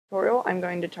Tutorial, I'm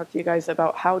going to talk to you guys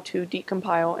about how to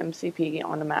decompile MCP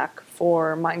on a Mac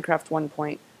for Minecraft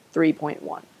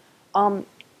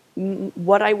 1.3.1.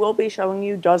 What I will be showing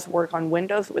you does work on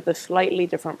Windows with a slightly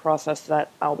different process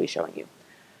that I'll be showing you.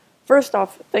 First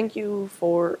off, thank you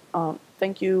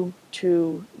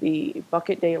to the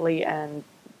Bucket Daily and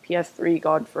PS3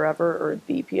 God Forever, or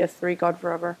the PS3 God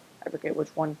Forever. I forget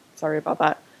which one. Sorry about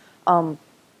that.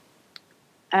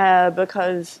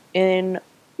 Because in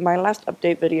my last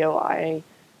update video, I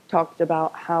talked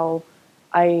about how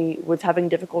I was having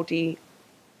difficulty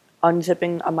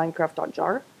unzipping a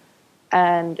Minecraft.jar,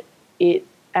 and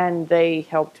they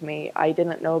helped me. I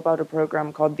didn't know about a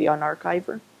program called the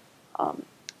Unarchiver,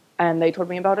 and they told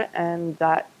me about it, and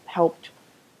that helped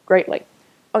greatly.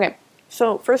 Okay,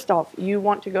 so first off, you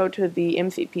want to go to the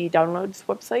MCP downloads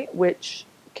website, which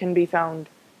can be found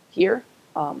here.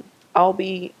 I'll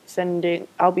be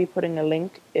putting a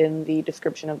link in the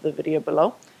description of the video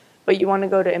below, but you want to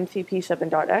go to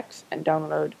mcp7.x and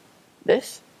download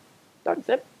this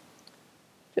 .zip.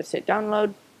 Just hit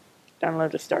download.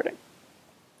 Download is starting.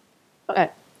 Okay.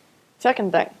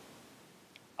 Second thing,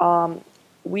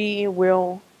 we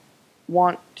will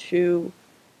want to.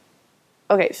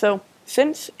 Okay, so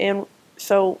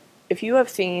if you have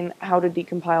seen how to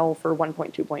decompile for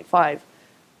 1.2.5,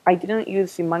 I didn't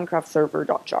use the Minecraft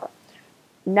server.jar.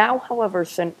 Now, however,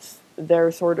 since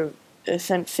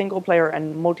single player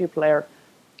and multiplayer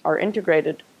are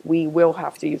integrated, we will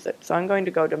have to use it. So I'm going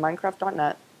to go to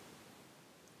minecraft.net,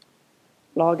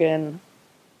 log in,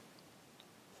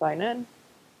 sign in.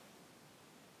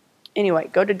 Anyway,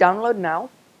 go to download now,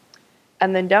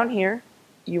 and then down here,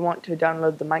 you want to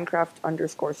download the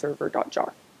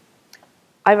Minecraft_server.jar.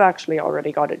 I've actually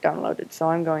already got it downloaded, so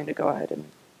I'm going to go ahead and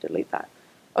delete that.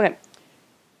 Okay.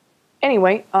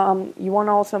 Anyway, you want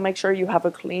to also make sure you have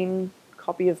a clean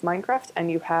copy of Minecraft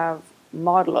and you have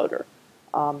ModLoader.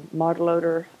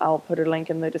 ModLoader, I'll put a link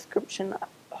in the description.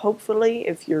 Hopefully,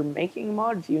 if you're making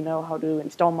mods, you know how to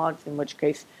install mods, in which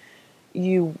case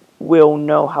you will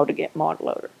know how to get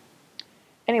ModLoader.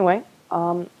 Anyway,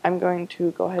 I'm going to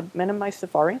go ahead and minimize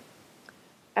Safari,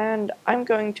 and I'm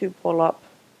going to pull up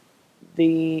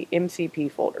the MCP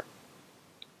folder.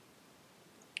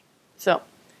 So,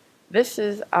 this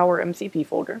is our MCP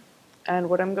folder, and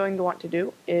what I'm going to want to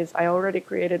do is I already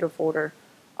created a folder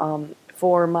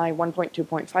for my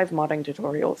 1.2.5 modding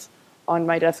tutorials on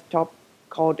my desktop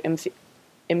called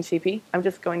MCP. I'm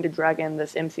just going to drag in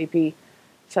this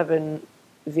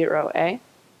MCP70A,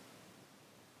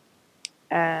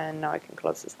 and now I can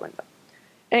close this window.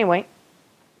 Anyway,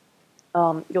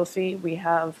 you'll see we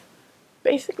have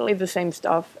basically the same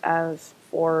stuff as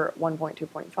for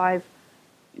 1.2.5.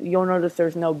 You'll notice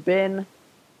there's no bin,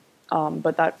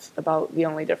 but that's about the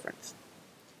only difference.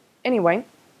 Anyway,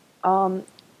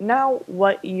 now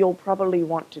what you'll probably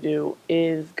want to do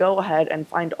is go ahead and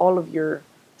find all of your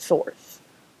source.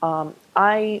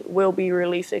 I will be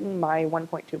releasing my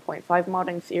 1.2.5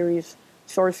 modding series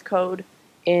source code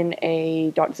in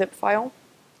a .zip file.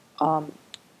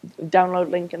 Download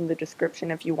link in the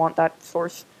description if you want that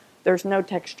source. There's no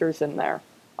textures in there.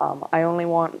 I only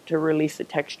want to release the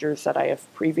textures that I have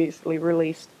previously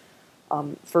released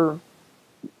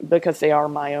because they are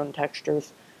my own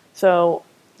textures. So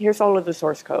here's all of the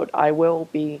source code. I will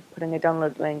be putting a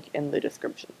download link in the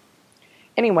description.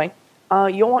 Anyway,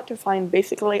 you'll want to find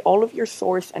basically all of your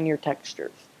source and your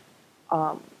textures.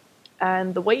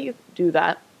 And the way you do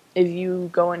that is you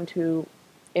go into,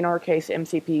 in our case,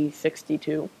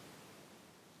 MCP62,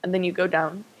 and then you go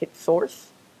down, hit source,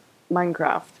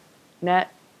 Minecraft,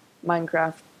 net,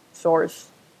 Minecraft,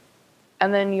 source,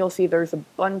 and then you'll see there's a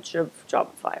bunch of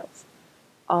job files.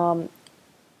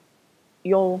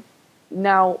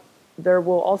 There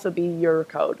will also be your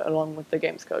code along with the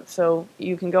game's code. So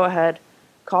you can go ahead,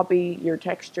 copy your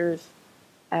textures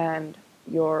and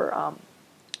your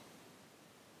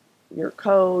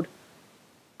code.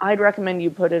 I'd recommend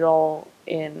you put it all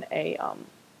in a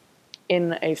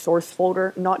source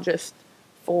folder, not just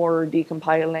for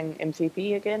decompiling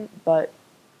MCP again, but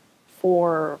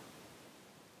for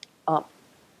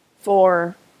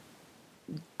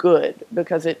good,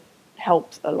 because it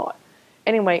helps a lot.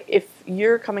 Anyway, if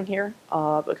you're coming here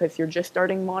because you're just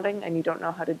starting modding and you don't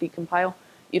know how to decompile,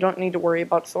 you don't need to worry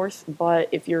about source, but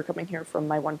if you're coming here from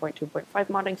my 1.2.5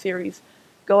 modding series,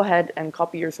 go ahead and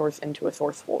copy your source into a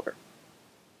source folder.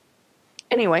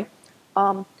 Anyway,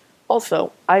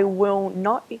 also, I will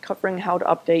not be covering how to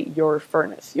update your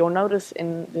furnace. You'll notice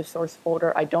in this source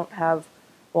folder I don't have,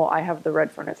 well, I have the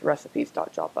red furnace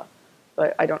recipes.java,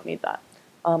 but I don't need that.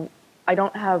 I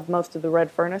don't have most of the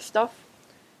red furnace stuff,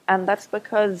 and that's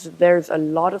because there's a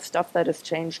lot of stuff that has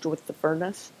changed with the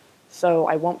furnace. so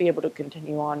I won't be able to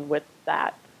continue on with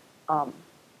that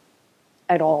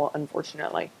at all,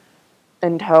 unfortunately,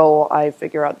 until I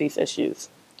figure out these issues.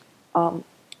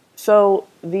 So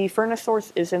the furnace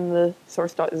source is in the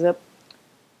source.zip.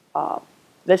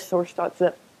 This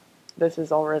source.zip, this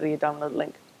is already a download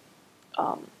link.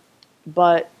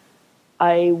 But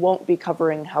I won't be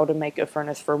covering how to make a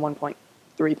furnace for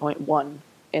 1.3.1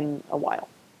 in a while.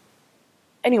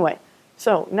 Anyway,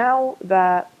 so now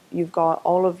that you've got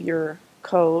all of your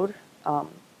code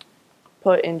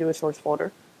put into a source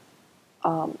folder,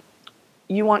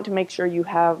 you want to make sure you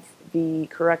have the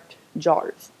correct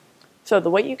jars. So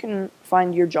the way you can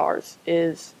find your jars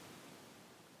is,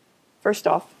 first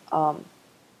off,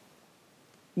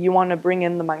 you want to bring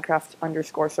in the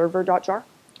Minecraft_server.jar,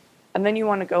 and then you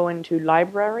want to go into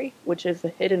library, which is the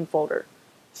hidden folder.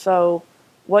 So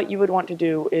what you would want to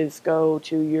do is go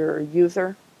to your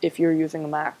user, if you're using a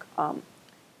Mac,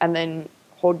 and then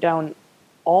hold down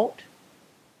Alt,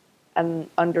 and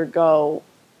under Go,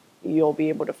 you'll be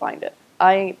able to find it.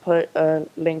 I put a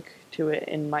link to it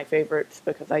in my favorites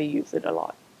because I use it a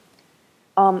lot.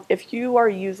 If you are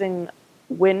using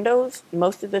Windows,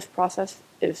 most of this process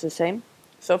is the same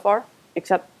so far,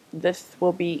 except this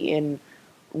will be in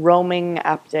roaming,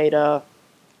 app data,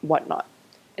 whatnot.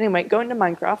 Anyway, go into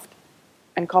Minecraft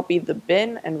and copy the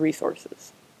bin and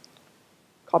resources.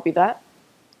 Copy that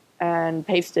and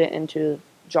paste it into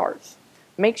jars.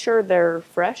 Make sure they're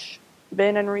fresh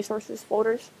bin and resources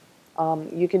folders.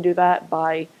 You can do that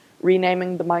by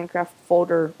renaming the Minecraft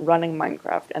folder running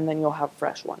Minecraft, and then you'll have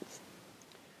fresh ones.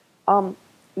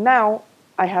 Now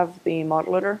I have the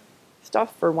model editor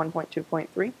stuff for 1.2.3.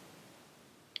 I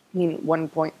mean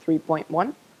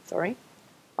 1.3.1, sorry.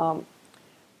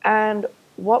 And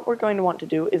what we're going to want to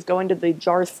do is go into the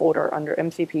jars folder under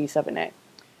MCP 7a.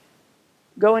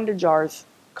 Go into jars,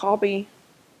 copy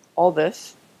all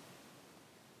this,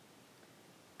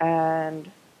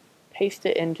 and paste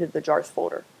it into the jars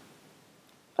folder,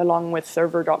 along with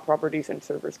server.properties and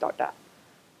servers.dat.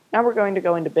 Now we're going to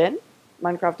go into bin,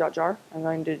 minecraft.jar. I'm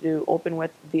going to do open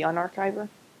with the unarchiver,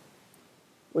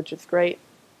 which is great.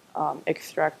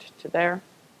 Extract to there.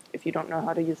 If you don't know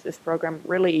how to use this program,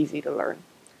 really easy to learn.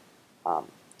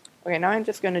 Okay, now I'm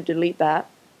just going to delete that.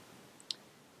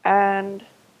 And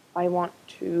I want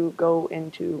to go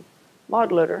into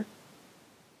model editor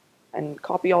and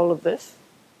copy all of this.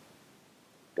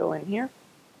 Go in here,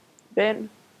 bin,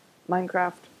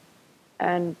 Minecraft,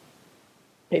 and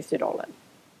paste it all in.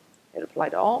 Hit apply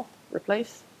to all,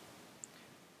 replace.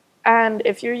 And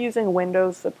if you're using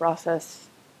Windows, the process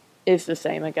is the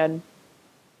same again,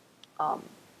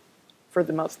 for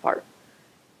the most part.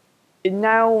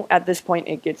 Now, at this point,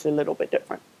 it gets a little bit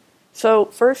different. So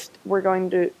first, we're going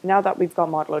to, now that we've got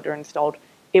model editor installed,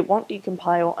 it won't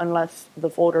decompile unless the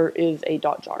folder is a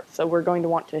 .jar. So we're going to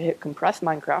want to hit compress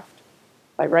Minecraft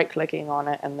by right-clicking on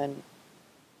it, and then,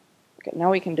 okay, now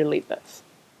we can delete this.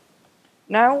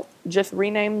 Now, just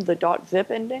rename the .zip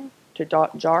ending to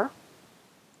 .jar,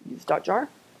 use .jar,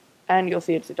 and you'll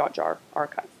see it's a .jar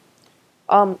archive.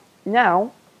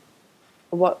 Now,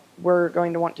 what we're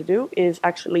going to want to do is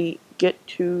actually get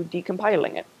to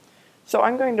decompiling it. So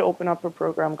I'm going to open up a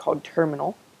program called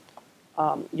Terminal.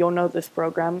 You'll know this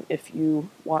program if you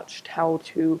watched how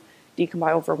to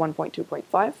decompile for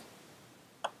 1.2.5.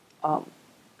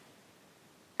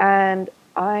 And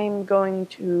I'm going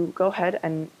to go ahead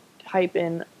and type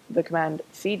in the command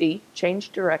cd,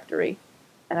 change directory,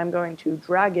 and I'm going to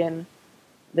drag in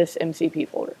this MCP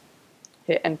folder.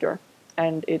 Hit enter,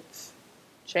 and it's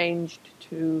changed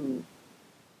to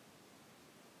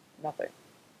nothing.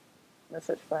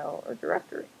 Message file or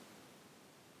directory.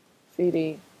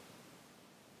 cd.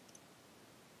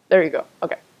 There you go.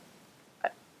 Okay.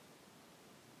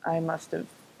 I must have...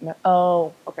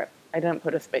 Oh, okay. I didn't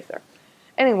put a space there.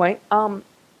 Anyway,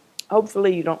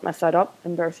 hopefully you don't mess that up,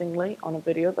 embarrassingly, on a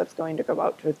video that's going to go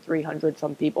out to 300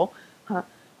 some people.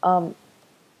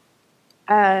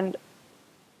 And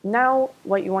now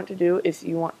what you want to do is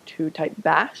you want to type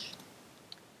bash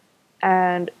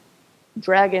and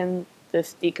drag in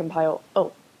this decompile.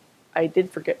 Oh, I did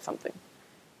forget something.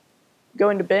 Go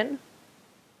into bin.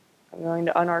 I'm going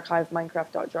to unarchive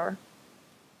minecraft.jar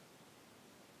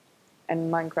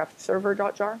and Minecraft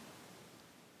server.jar.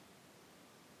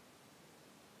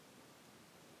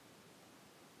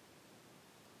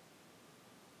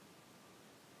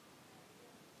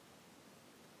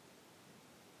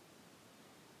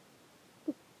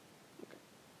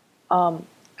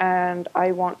 And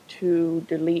I want to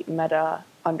delete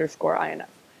meta_inf.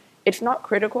 It's not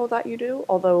critical that you do,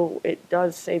 although it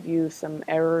does save you some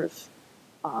errors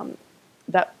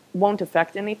that won't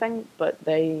affect anything, but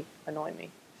they annoy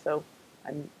me. so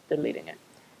I'm deleting it.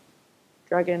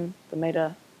 Drag in the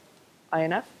meta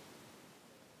INF,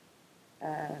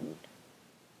 and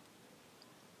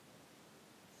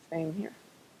same here.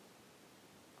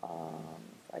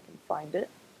 If I can find it.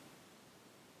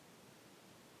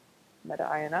 Meta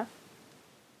INF.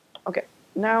 Okay,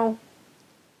 now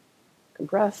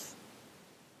compress.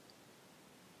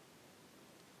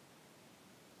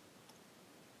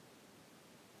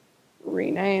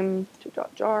 Rename to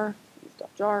 .jar, use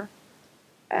 .jar,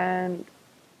 and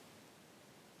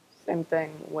same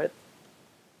thing with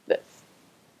this.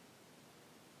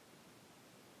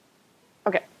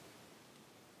 Okay.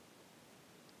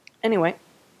 Anyway,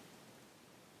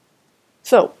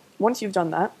 so once you've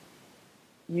done that,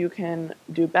 you can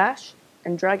do bash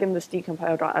and drag in this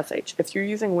decompile.sh. If you're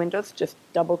using Windows, just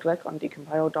double click on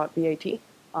decompile.bat.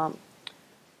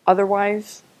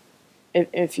 Otherwise,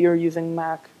 if you're using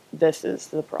Mac, this is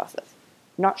the process.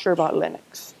 Not sure about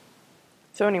Linux.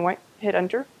 So anyway, hit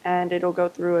enter and it'll go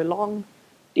through a long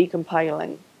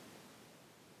decompiling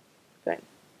thing.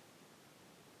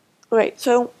 Okay,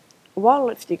 so while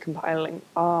it's decompiling,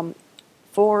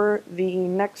 for the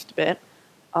next bit,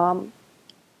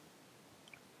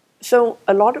 so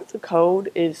a lot of the code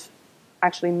is,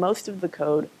 actually most of the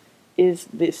code is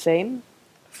the same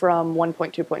from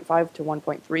 1.2.5 to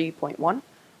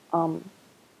 1.3.1.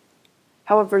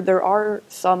 However, there are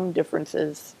some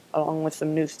differences along with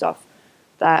some new stuff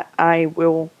that I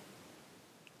will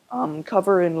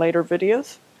cover in later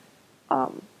videos.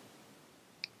 A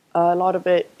lot of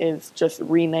it is just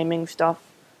renaming stuff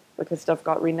because stuff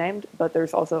got renamed, but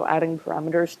there's also adding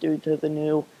parameters due to the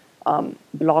new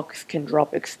blocks can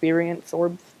drop experience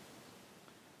orbs.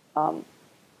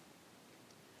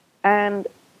 And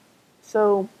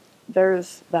so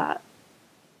there's that.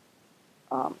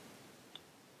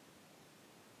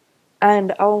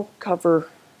 And I'll cover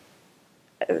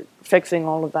fixing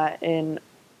all of that in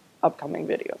upcoming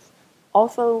videos.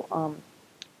 Also,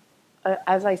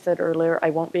 as I said earlier, I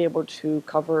won't be able to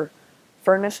cover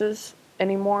furnaces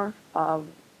anymore.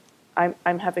 I'm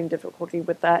having difficulty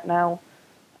with that now.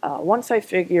 Once I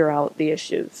figure out the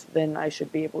issues, then I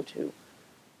should be able to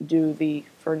do the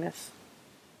furnace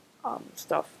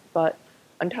stuff. But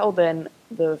until then,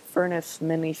 the furnace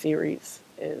mini-series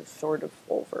is sort of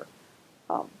over.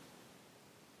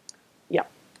 Yeah.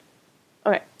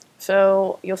 Okay,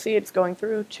 so you'll see it's going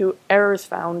through. 2 errors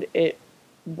found. It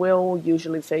will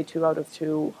usually say 2 out of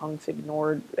 2, hunks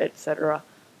ignored, etc.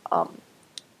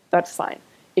 That's fine.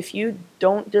 If you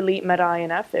don't delete meta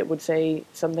INF, it would say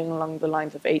something along the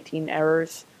lines of 18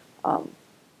 errors.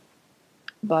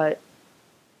 But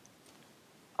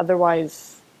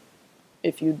otherwise,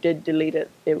 if you did delete it,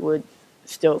 it would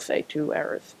still say 2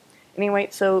 errors. Anyway,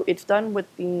 so it's done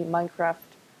with the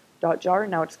Minecraft.jar.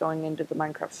 Now it's going into the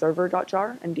Minecraft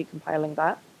server.jar and decompiling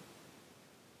that.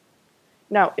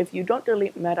 Now, if you don't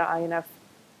delete meta INF,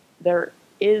 there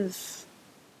is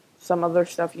some other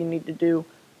stuff you need to do.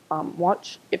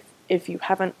 Watch, if you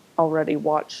haven't already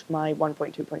watched my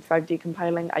 1.2.5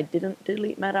 decompiling, I didn't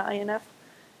delete meta INF,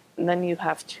 and then you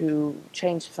have to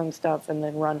change some stuff and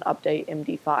then run update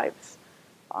MD5s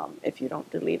if you don't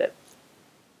delete it.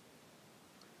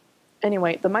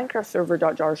 Anyway, the Minecraft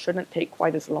server.jar shouldn't take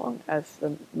quite as long as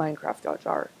the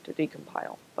Minecraft.jar to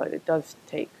decompile, but it does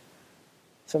take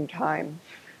some time.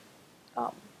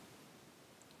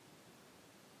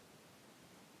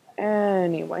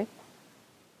 Anyway.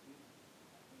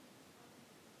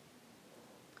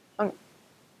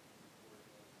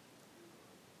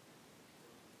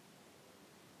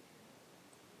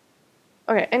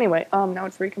 Okay, anyway, now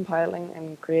it's recompiling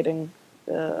and creating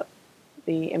the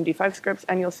MD5 scripts,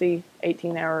 and you'll see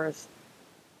 18 errors.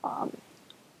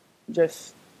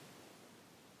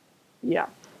 Yeah.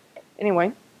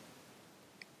 Anyway,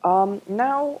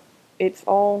 now it's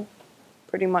all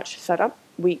pretty much set up.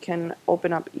 We can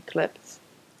open up Eclipse.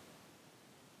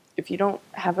 If you don't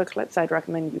have Eclipse, I'd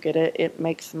recommend you get it. It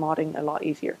makes modding a lot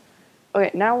easier.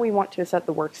 Okay, now we want to set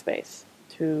the workspace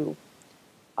to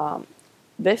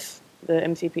this, the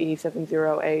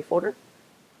MCP70A folder,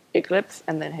 Eclipse,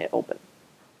 and then hit open.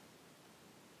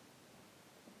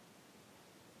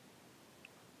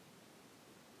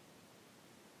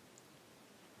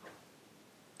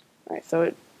 Alright, so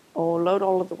it will load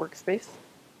all of the workspace.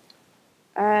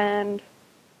 And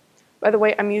by the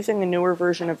way, I'm using a newer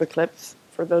version of Eclipse,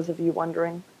 for those of you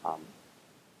wondering.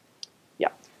 Yeah.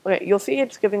 Okay, you'll see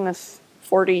it's giving us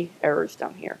 40 errors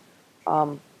down here.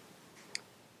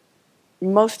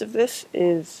 Most of this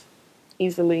is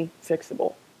easily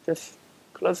fixable. Just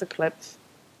close Eclipse,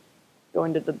 go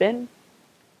into the bin,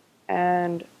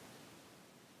 and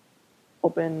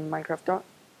open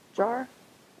Minecraft.jar,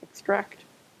 extract.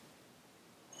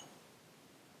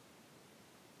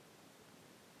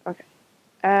 Okay,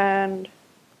 and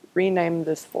rename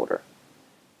this folder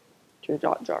to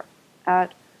 .jar.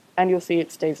 Add, and you'll see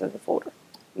it stays as a folder.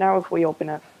 Now if we open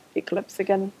up Eclipse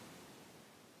again,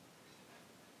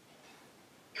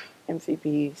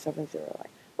 MCP 709.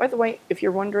 By the way, if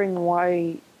you're wondering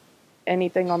why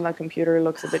anything on the computer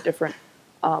looks a bit different,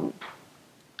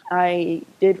 I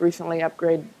did recently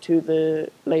upgrade to the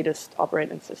latest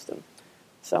operating system.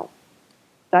 So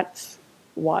that's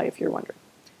why, if you're wondering.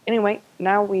 Anyway,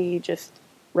 now we just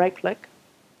right click.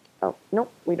 Oh, no,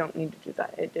 we don't need to do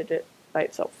that. It did it by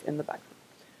itself in the background.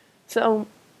 So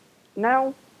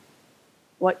now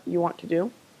what you want to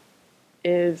do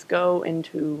is go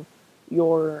into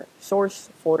your source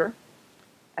folder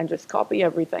and just copy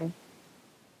everything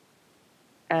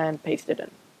and paste it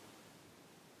in.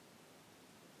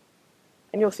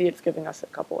 And you'll see it's giving us a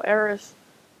couple errors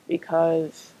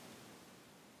because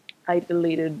I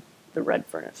deleted the red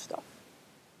furnace stuff.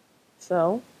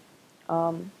 So,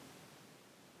 I'm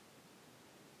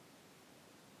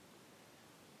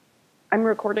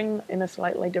recording in a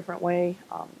slightly different way.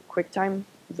 QuickTime,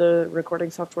 the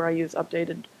recording software I use,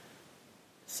 updated,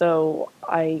 so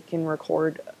I can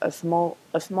record a small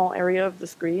area of the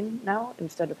screen now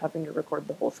instead of having to record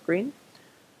the whole screen.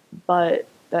 But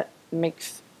that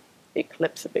makes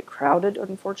Eclipse a bit crowded,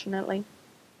 unfortunately.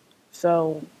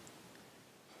 So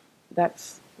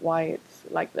that's why it's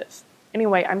like this.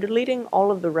 Anyway, I'm deleting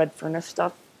all of the red furnace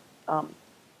stuff.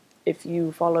 If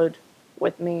you followed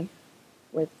with me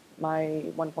with my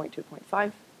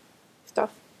 1.2.5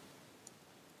 stuff.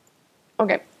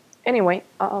 Okay, anyway,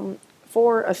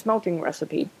 for a smelting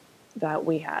recipe that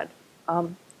we had,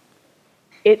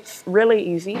 it's really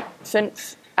easy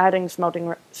since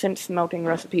smelting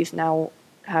recipes now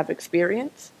have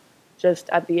experience. Just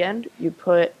at the end, you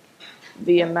put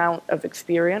the amount of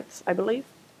experience, I believe.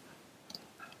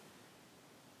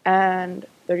 And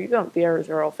there you go, the errors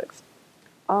are all fixed.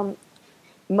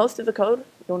 Most of the code,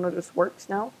 you'll notice, works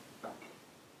now.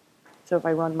 So if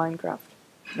I run Minecraft,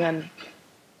 then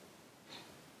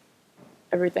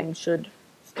everything should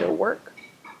still work.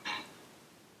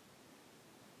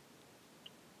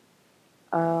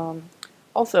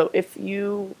 Also, if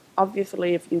you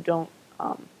don't,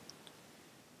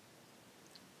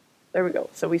 there we go.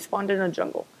 So we spawned in a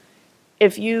jungle.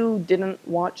 If you didn't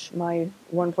watch my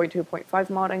 1.2.5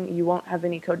 modding, you won't have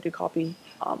any code to copy.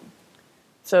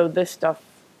 So this stuff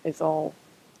is all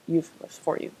useless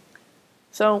for you.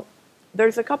 So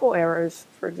there's a couple errors.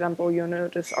 For example, you'll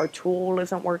notice our tool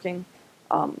isn't working.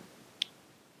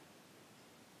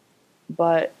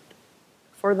 But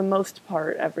for the most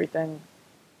part, everything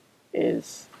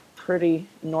is pretty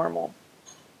normal.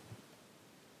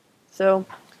 So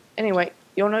anyway,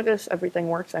 you'll notice everything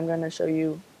works. I'm going to show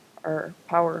you our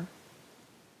power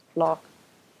block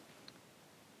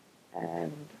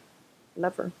and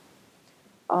lever.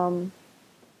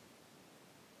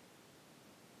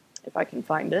 If I can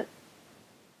find it.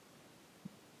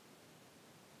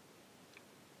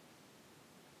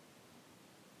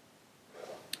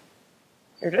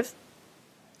 Here it is.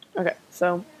 Okay,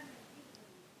 so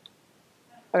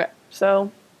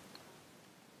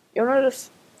you'll notice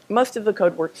most of the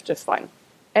code works just fine.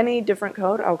 Any different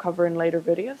code I'll cover in later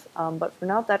videos, but for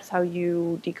now that's how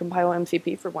you decompile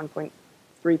MCP for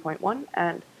 1.3.1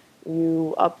 and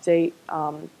you update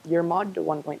your mod to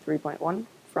 1.3.1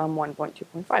 from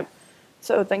 1.2.5.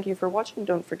 So thank you for watching,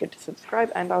 don't forget to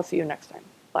subscribe, and I'll see you next time.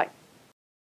 Bye.